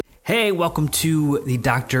Hey, welcome to The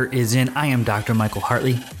Doctor Is In. I am Dr. Michael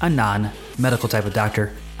Hartley, a non-medical type of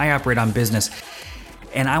doctor. I operate on business,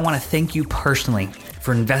 and I want to thank you personally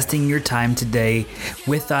for investing your time today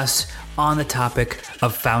with us on the topic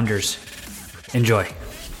of founders. Enjoy.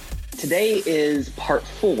 Today is part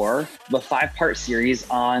 4 of a 5-part series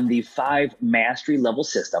on the 5 mastery level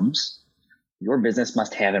systems your business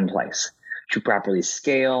must have in place to properly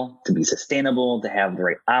scale, to be sustainable, to have the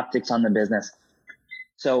right optics on the business.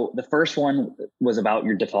 So the first one was about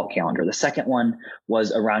your default calendar. The second one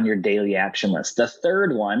was around your daily action list. The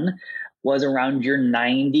third one was around your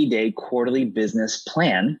 90-day quarterly business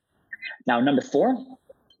plan. Now, number 4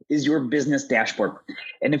 is your business dashboard.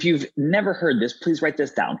 And if you've never heard this, please write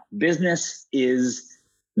this down. Business is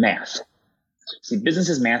math. See, business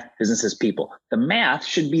is math, business is people. The math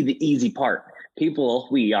should be the easy part. People,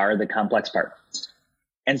 we are the complex part.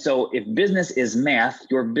 And so if business is math,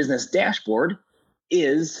 your business dashboard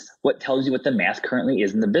is what tells you what the math currently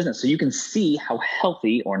is in the business. So you can see how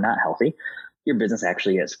healthy or not healthy your business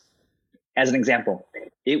actually is. As an example,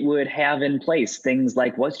 it would have in place things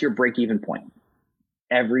like, what's your break-even point?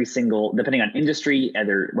 Every single, depending on industry,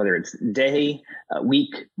 whether it's day,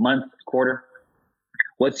 week, month, quarter,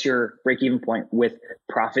 what's your break-even point with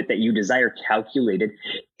profit that you desire calculated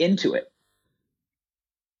into it?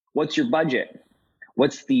 What's your budget?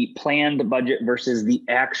 What's the planned budget versus the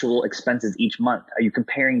actual expenses each month? Are you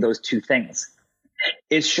comparing those two things?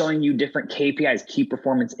 It's showing you different KPIs, key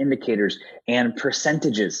performance indicators, and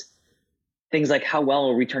percentages. Things like how well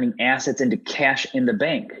are we turning assets into cash in the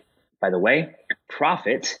bank? By the way,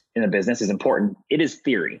 profit in a business is important. It is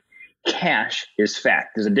theory. Cash is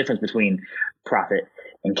fact. There's a difference between profit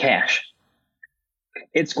and cash.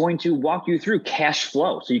 It's going to walk you through cash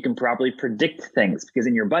flow so you can properly predict things, because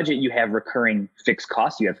in your budget, you have recurring fixed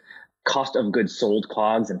costs. You have cost of goods sold,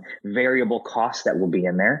 COGS, and variable costs that will be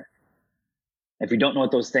in there. If you don't know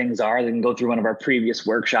what those things are, then go through one of our previous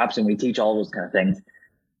workshops and we teach all those kind of things.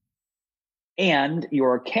 And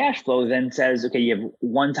your cash flow then says, okay, you have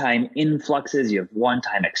one-time influxes, you have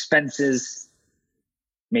one-time expenses,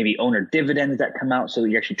 maybe owner dividends that come out. So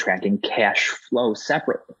you're actually tracking cash flow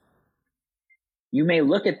separately. You may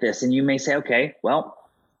look at this and you may say, okay, well,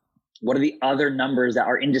 what are the other numbers that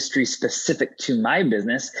are industry specific to my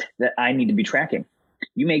business that I need to be tracking?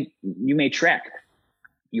 You may track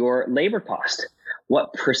your labor cost.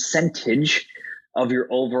 What percentage of your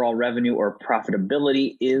overall revenue or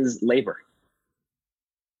profitability is labor?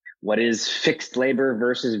 What is fixed labor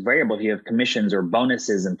versus variable? If you have commissions or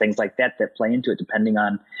bonuses and things like that that play into it, depending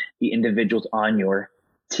on the individuals on your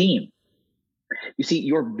team. You see,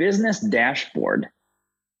 your business dashboard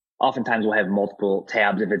oftentimes will have multiple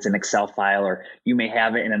tabs if it's an Excel file, or you may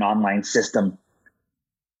have it in an online system.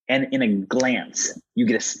 And in a glance, you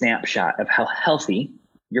get a snapshot of how healthy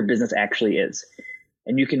your business actually is.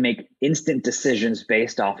 And you can make instant decisions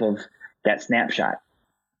based off of that snapshot.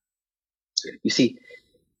 You see,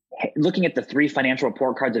 looking at the 3 financial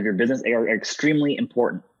report cards of your business are extremely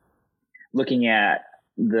important. Looking at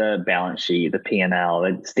the balance sheet, the P&L,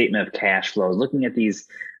 the statement of cash flows, looking at these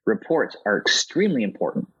reports are extremely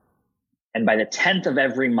important. And by the 10th of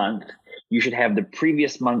every month, you should have the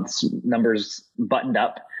previous month's numbers buttoned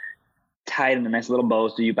up, tied in a nice little bow.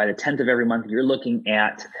 So by the 10th of every month, you're looking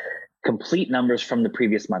at complete numbers from the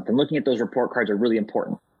previous month. And looking at those report cards are really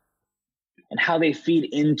important. And how they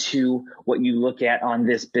feed into what you look at on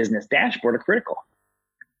this business dashboard are critical.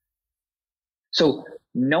 So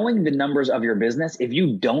knowing the numbers of your business, if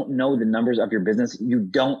you don't know the numbers of your business, you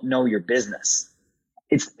don't know your business.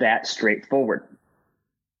 It's that straightforward.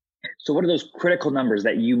 So what are those critical numbers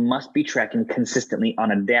that you must be tracking consistently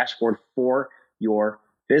on a dashboard for your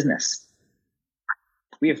business?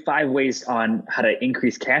 We have 5 ways on how to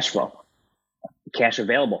increase cash flow, cash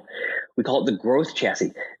available. We call it the growth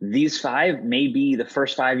chassis. These 5 may be the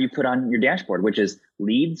first 5 you put on your dashboard, which is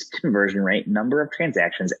leads, conversion rate, number of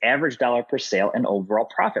transactions, average dollar per sale, and overall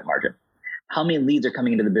profit margin. How many leads are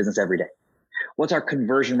coming into the business every day? What's our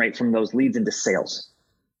conversion rate from those leads into sales?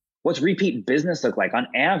 What's repeat business look like on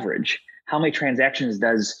average? How many transactions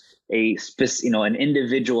does an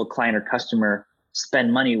individual client or customer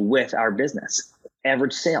spend money with our business?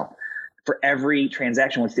 Average sale. For every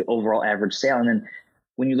transaction, what's the overall average sale? And then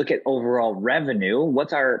when you look at overall revenue,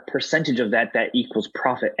 what's our percentage of that equals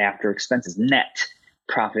profit after expenses? Net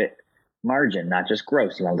profit margin, not just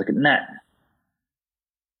gross. You want to look at net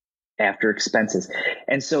after expenses.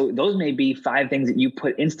 And so those may be 5 things that you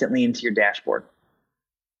put instantly into your dashboard.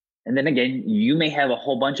 And then again, you may have a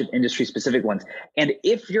whole bunch of industry specific ones. And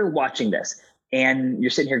if you're watching this and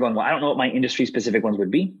you're sitting here going, well, I don't know what my industry specific ones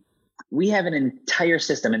would be, We have an entire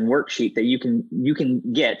system and worksheet that you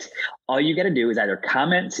can get. All you got to do is either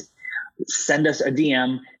comment, send us a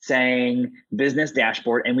DM saying business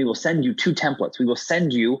dashboard, and we will send you 2 templates. We will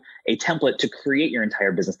send you a template to create your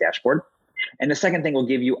entire business dashboard. And the second thing we'll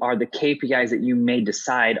give you are the KPIs that you may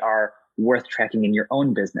decide are worth tracking in your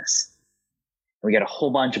own business. We got a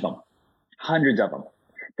whole bunch of them, hundreds of them,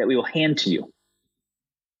 that we will hand to you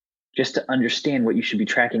just to understand what you should be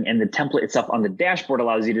tracking. And the template itself on the dashboard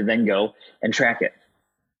allows you to then go and track it.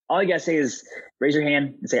 All you got to say is raise your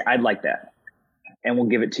hand and say, I'd like that. And we'll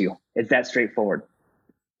give it to you. It's that straightforward.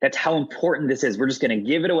 That's how important this is. We're just going to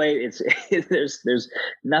give it away. There's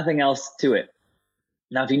nothing else to it.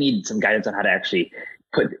 Now, if you need some guidance on how to actually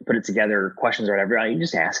put it together, questions or whatever, you can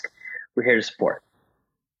just ask. We're here to support.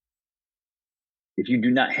 If you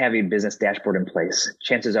do not have a business dashboard in place,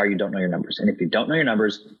 chances are you don't know your numbers. And if you don't know your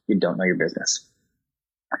numbers, you don't know your business.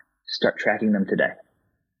 Start tracking them today.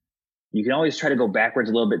 You can always try to go backwards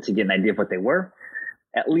a little bit to get an idea of what they were.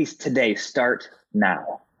 At least today, start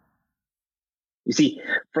now. You see,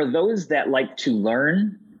 for those that like to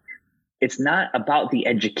learn, it's not about the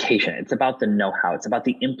education. It's about the know-how. It's about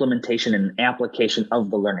the implementation and application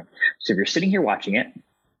of the learning. So if you're sitting here watching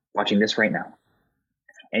this right now,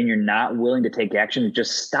 and you're not willing to take action,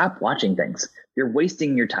 just stop watching things. You're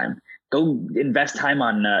wasting your time. Go invest time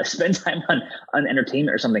on, spend time on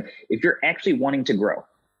entertainment or something. If you're actually wanting to grow,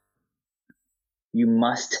 you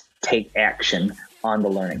must take action on the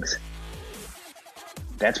learnings.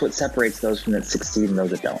 That's what separates those from that succeed and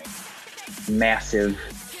those that don't. Massive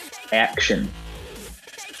action.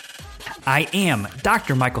 I am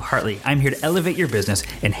Dr. Michael Hartley. I'm here to elevate your business,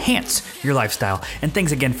 enhance your lifestyle. And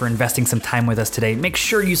thanks again for investing some time with us today. Make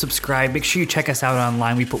sure you subscribe. Make sure you check us out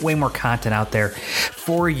online. We put way more content out there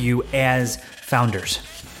for you as founders.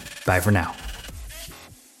 Bye for now.